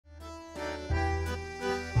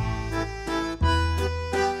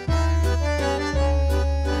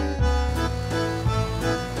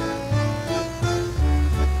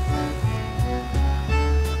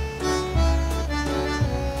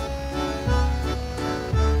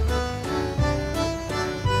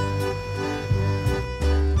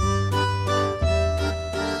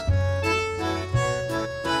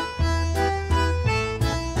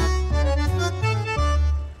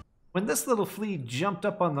this little Flea jumped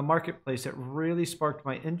up on the marketplace, it really sparked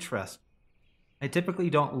my interest. I typically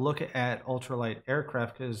don't look at ultralight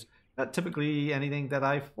aircraft because not typically anything that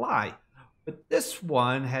I fly. But this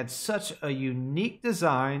one had such a unique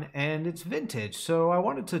design and it's vintage, so I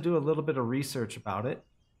wanted to do a little bit of research about it.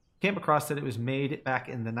 Came across that it was made back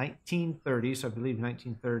in the 1930s, so I believe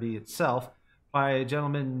 1930 itself, by a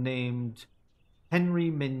gentleman named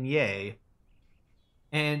Henry Mignet,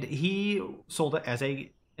 and he sold it as an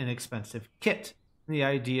inexpensive kit. The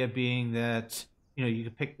idea being that you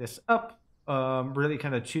could pick this up, really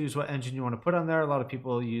kind of choose what engine you want to put on there. A lot of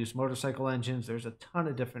people use motorcycle engines. There's a ton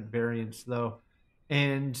of different variants though,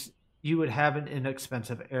 and you would have an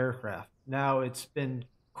inexpensive aircraft. Now it's been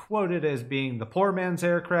quoted as being the poor man's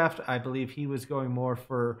aircraft. I believe he was going more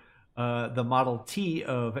for the Model T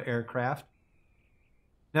of aircraft.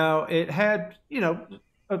 Now it had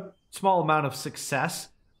a small amount of success,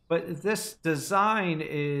 but this design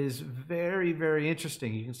is very, very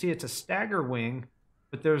interesting. You can see it's a stagger wing,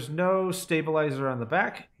 but there's no stabilizer on the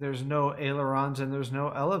back, there's no ailerons, and there's no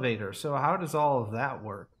elevator. So how does all of that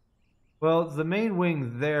work? Well, the main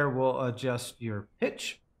wing there will adjust your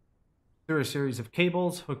pitch through a series of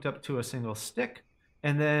cables hooked up to a single stick,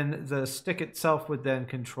 and then the stick itself would then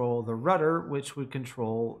control the rudder, which would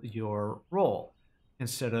control your roll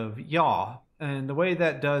instead of yaw. And the way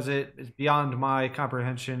that does it is beyond my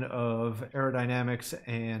comprehension of aerodynamics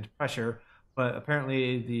and pressure, but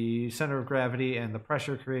apparently the center of gravity and the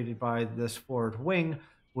pressure created by this forward wing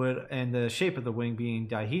would, and the shape of the wing being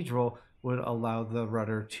dihedral, would allow the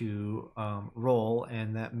rudder to roll,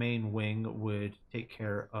 and that main wing would take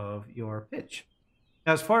care of your pitch.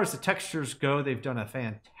 Now, as far as the textures go, they've done a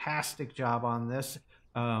fantastic job on this.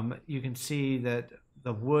 You can see that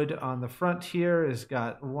the wood on the front here has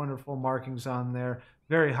got wonderful markings on there,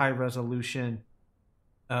 very high resolution.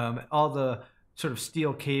 All the sort of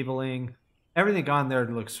steel cabling, everything on there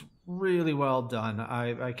looks really well done.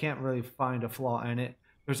 I can't really find a flaw in it.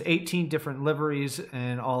 There's 18 different liveries,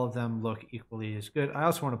 and all of them look equally as good. I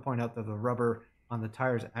also want to point out that the rubber on the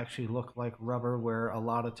tires actually look like rubber, where a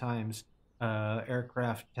lot of times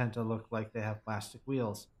aircraft tend to look like they have plastic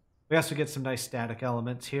wheels. We also get some nice static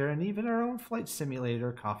elements here, and even our own flight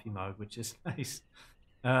simulator coffee mug, which is nice.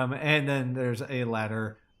 And then there's a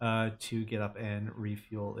ladder to get up and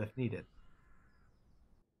refuel if needed.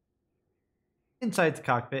 Inside the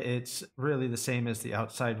cockpit, it's really the same as the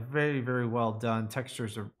outside. Very, very well done.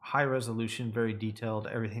 Textures are high resolution, very detailed.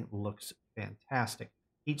 Everything looks fantastic.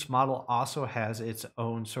 Each model also has its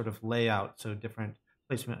own sort of layout, so different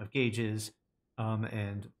placement of gauges,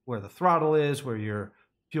 and where the throttle is, where your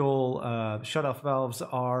fuel shutoff valves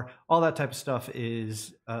are. All that type of stuff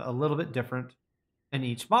is a little bit different in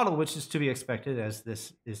each model, which is to be expected as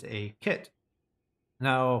this is a kit.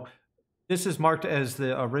 Now, this is marked as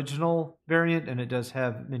the original variant, and it does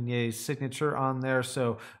have Mignet's signature on there,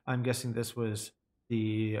 so I'm guessing this was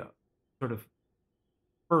the sort of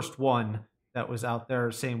first one that was out there.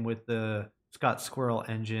 Same with the Scott Squirrel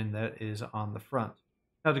engine that is on the front.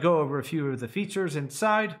 Now, to go over a few of the features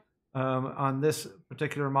inside, on this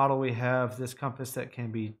particular model, we have this compass that can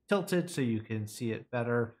be tilted so you can see it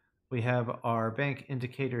better. We have our bank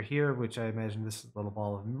indicator here, which I imagine this is a little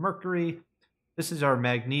ball of mercury. This is our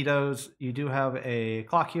magnetos. You do have a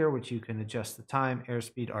clock here, which you can adjust the time,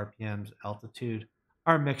 airspeed, RPMs, altitude.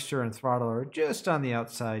 Our mixture and throttle are just on the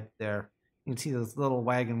outside there. You can see those little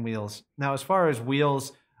wagon wheels. Now, as far as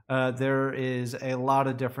wheels, there is a lot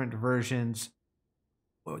of different versions.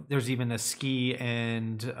 There's even a ski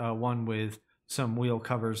and one with some wheel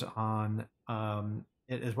covers on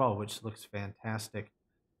it as well, which looks fantastic.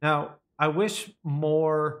 Now, I wish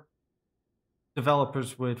more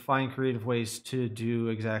developers would find creative ways to do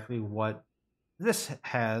exactly what this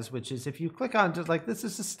has, which is if you click on, just like this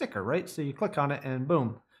is a sticker, right? So you click on it and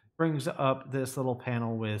boom, brings up this little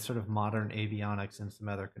panel with sort of modern avionics and some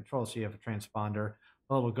other controls. So you have a transponder,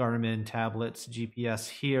 a little Garmin tablets, GPS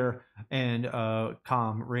here, and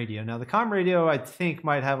comm radio. Now the comm radio I think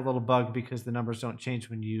might have a little bug because the numbers don't change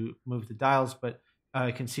when you move the dials, but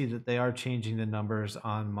I can see that they are changing the numbers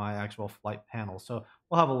on my actual flight panel. So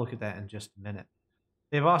we'll have a look at that in just a minute.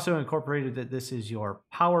 They've also incorporated that this is your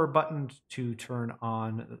power button to turn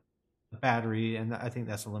on the battery, and I think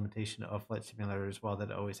that's a limitation of Flight Simulator as well,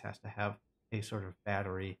 that it always has to have a sort of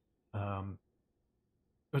battery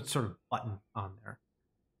sort of button on there.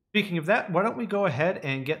 Speaking of that, why don't we go ahead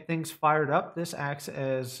and get things fired up? This acts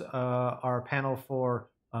as our panel for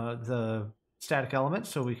the static elements,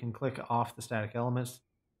 so we can click off the static elements.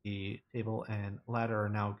 The table and ladder are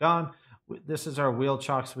now gone. This is our wheel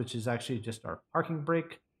chocks, which is actually just our parking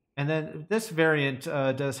brake. And then this variant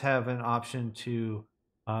does have an option to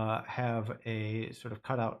have a sort of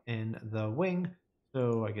cutout in the wing,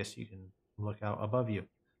 so I guess you can look out above you.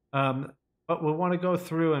 But we'll want to go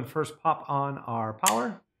through and first pop on our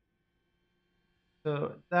power.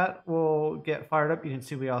 So that will get fired up. You can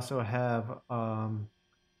see we also have a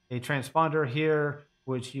transponder here,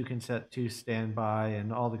 which you can set to standby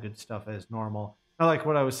and all the good stuff as normal. I like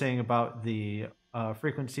what I was saying about the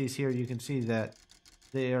frequencies here. You can see that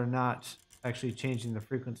they are not actually changing the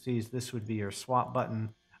frequencies. This would be your swap button.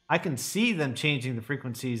 I can see them changing the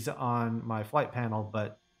frequencies on my flight panel,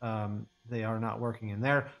 but they are not working in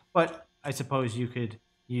there. But I suppose you could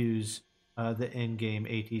use the in-game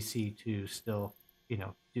ATC to still,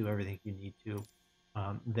 do everything you need to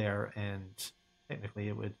there, and technically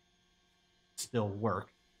it would still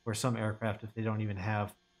work. Where some aircraft, if they don't even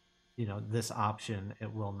have, this option,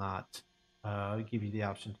 it will not give you the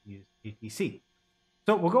option to use ATC.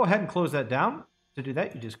 So we'll go ahead and close that down. To do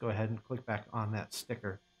that, you just go ahead and click back on that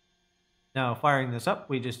sticker. Now, firing this up,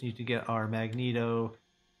 we just need to get our magneto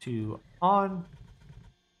to on.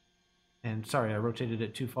 And sorry, I rotated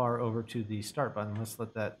it too far over to the start button. Let's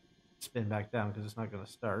let that spin back down because it's not going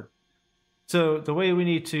to start. So the way we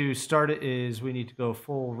need to start it is we need to go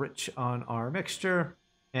full rich on our mixture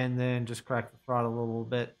and then just crack the throttle a little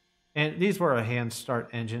bit. And these were a hand start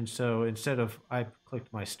engine, so instead of, I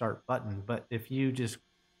clicked my start button, but if you just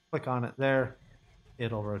click on it there,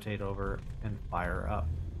 it'll rotate over and fire up.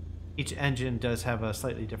 Each engine does have a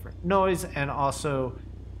slightly different noise, and also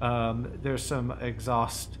there's some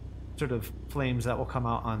exhaust sort of flames that will come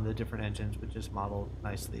out on the different engines, which is modeled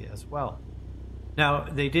nicely as well. Now,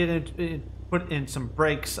 they did put in some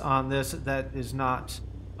brakes on this that is not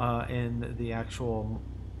in the actual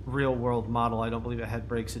real world model. I don't believe it had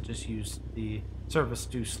brakes. It just used the surface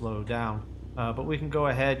to slow down. But we can go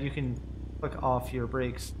ahead. You can click off your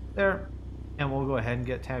brakes there, and we'll go ahead and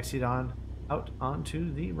get taxied on out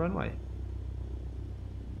onto the runway.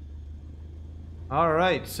 All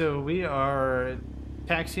right, so we are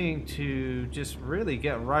taxiing to just really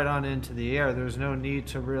get right on into the air. There's no need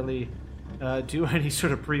to really do any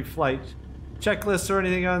sort of pre-flight checklists or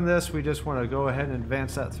anything on this. We just want to go ahead and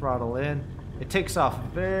advance that throttle in. It takes off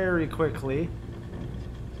very quickly.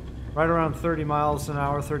 Right around 30 miles an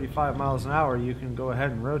hour, 35 miles an hour, you can go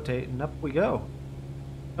ahead and rotate, and up we go.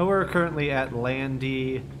 Now we're currently at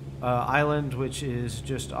Landy Island, which is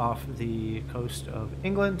just off the coast of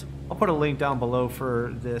England. I'll put a link down below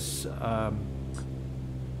for this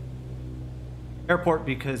airport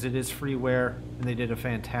because it is freeware and they did a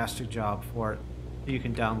fantastic job for it. You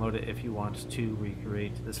can download it if you want to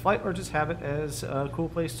recreate this flight or just have it as a cool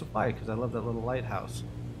place to fly, because I love that little lighthouse.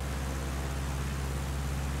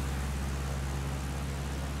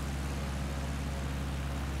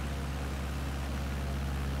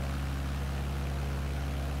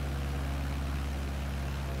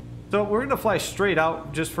 So we're going to fly straight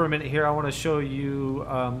out just for a minute here. I want to show you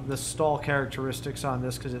the stall characteristics on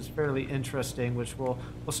this because it's fairly interesting, which we'll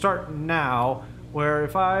start now, where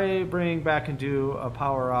if I bring back and do a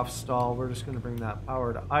power off stall, we're just going to bring that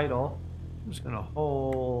power to idle. I'm just going to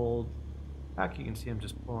hold back. You can see I'm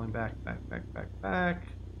just pulling back.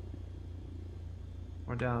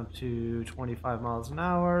 We're down to 25 miles an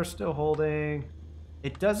hour, still holding.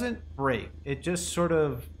 It doesn't brake. It just sort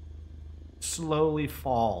of slowly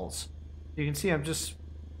falls. You can see I'm just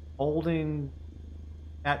holding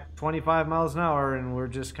at 25 miles an hour and we're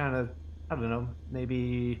just kind of, I don't know,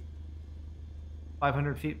 maybe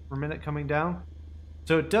 500 feet per minute coming down.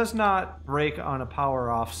 So it does not brake on a power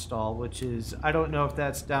off stall, which is, I don't know if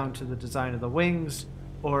that's down to the design of the wings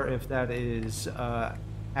or if that is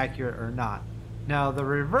accurate or not. Now the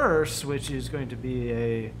reverse, which is going to be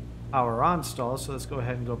a power on stall, so let's go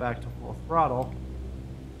ahead and go back to full throttle.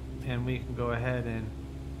 And we can go ahead and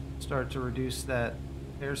start to reduce that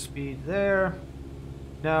airspeed there.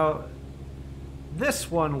 Now,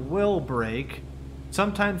 this one will brake.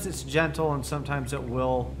 Sometimes it's gentle and sometimes it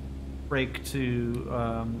will brake to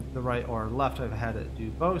the right or left. I've had it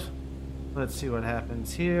do both. Let's see what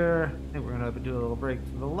happens here. I think we're going to do a little brake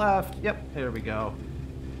to the left. Yep, there we go.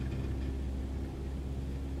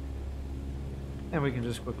 And we can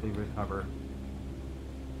just quickly recover.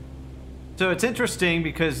 So it's interesting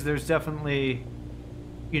because there's definitely,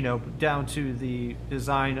 down to the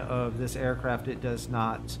design of this aircraft, it does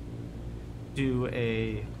not do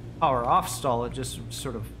a power off stall. It just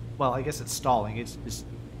sort of, well, I guess it's stalling. It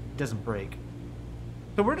doesn't brake.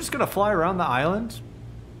 So we're just going to fly around the island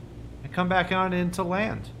and come back on into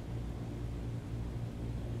land.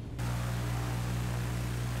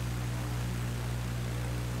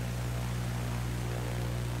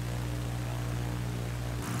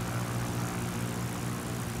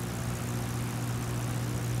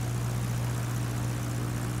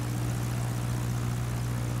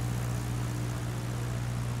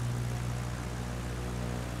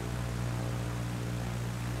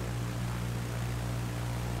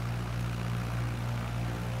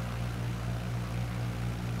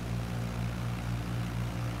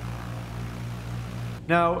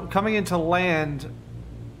 Now, coming into land,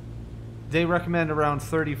 they recommend around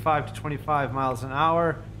 35 to 25 miles an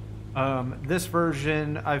hour. This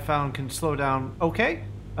version I found can slow down okay.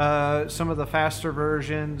 Some of the faster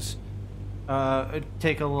versions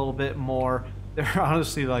take a little bit more. They're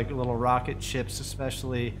honestly like little rocket ships,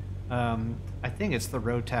 especially. I think it's the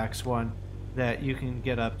road tax one that you can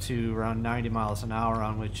get up to around 90 miles an hour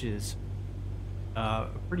on, which is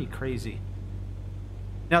pretty crazy.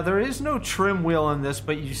 Now, there is no trim wheel in this,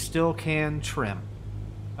 but you still can trim.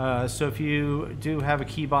 So if you do have a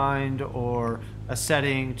keybind or a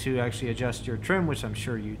setting to actually adjust your trim, which I'm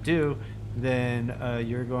sure you do, then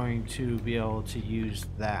you're going to be able to use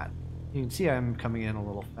that. You can see I'm coming in a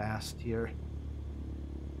little fast here.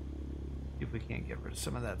 See if we can't get rid of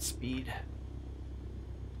some of that speed.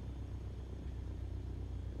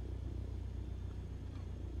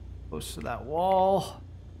 Close to that wall.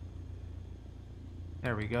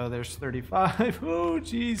 There we go. There's 35. Oh,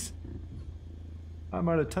 jeez. I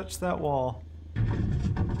might have touched that wall.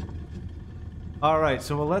 All right,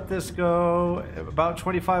 so we'll let this go about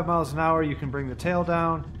 25 miles an hour. You can bring the tail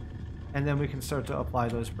down, and then we can start to apply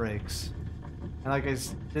those brakes. And like I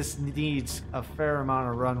said, this needs a fair amount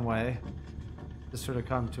of runway to sort of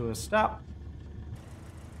come to a stop.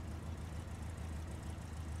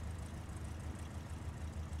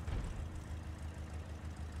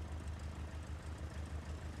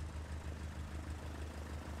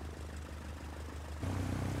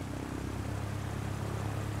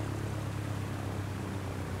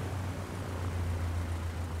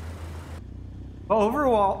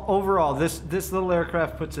 Overall, this little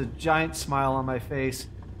aircraft puts a giant smile on my face.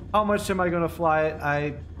 How much am I going to fly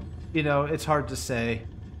it? It's hard to say.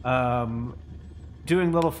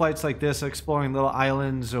 Doing little flights like this, exploring little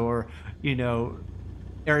islands or,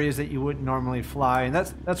 areas that you wouldn't normally fly, and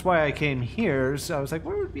that's why I came here. So I was like,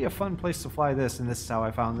 where would be a fun place to fly this? And this is how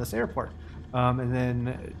I found this airport. And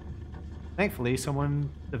then, thankfully, someone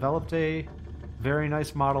developed a very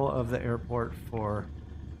nice model of the airport for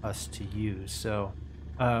us to use. So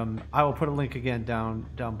I will put a link again down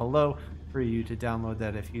below for you to download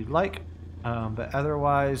that if you'd like. But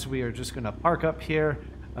otherwise, we are just going to park up here,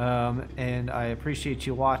 and I appreciate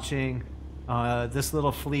you watching this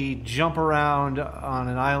little Flea jump around on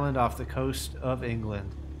an island off the coast of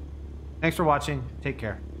England. Thanks for watching. Take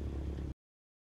care.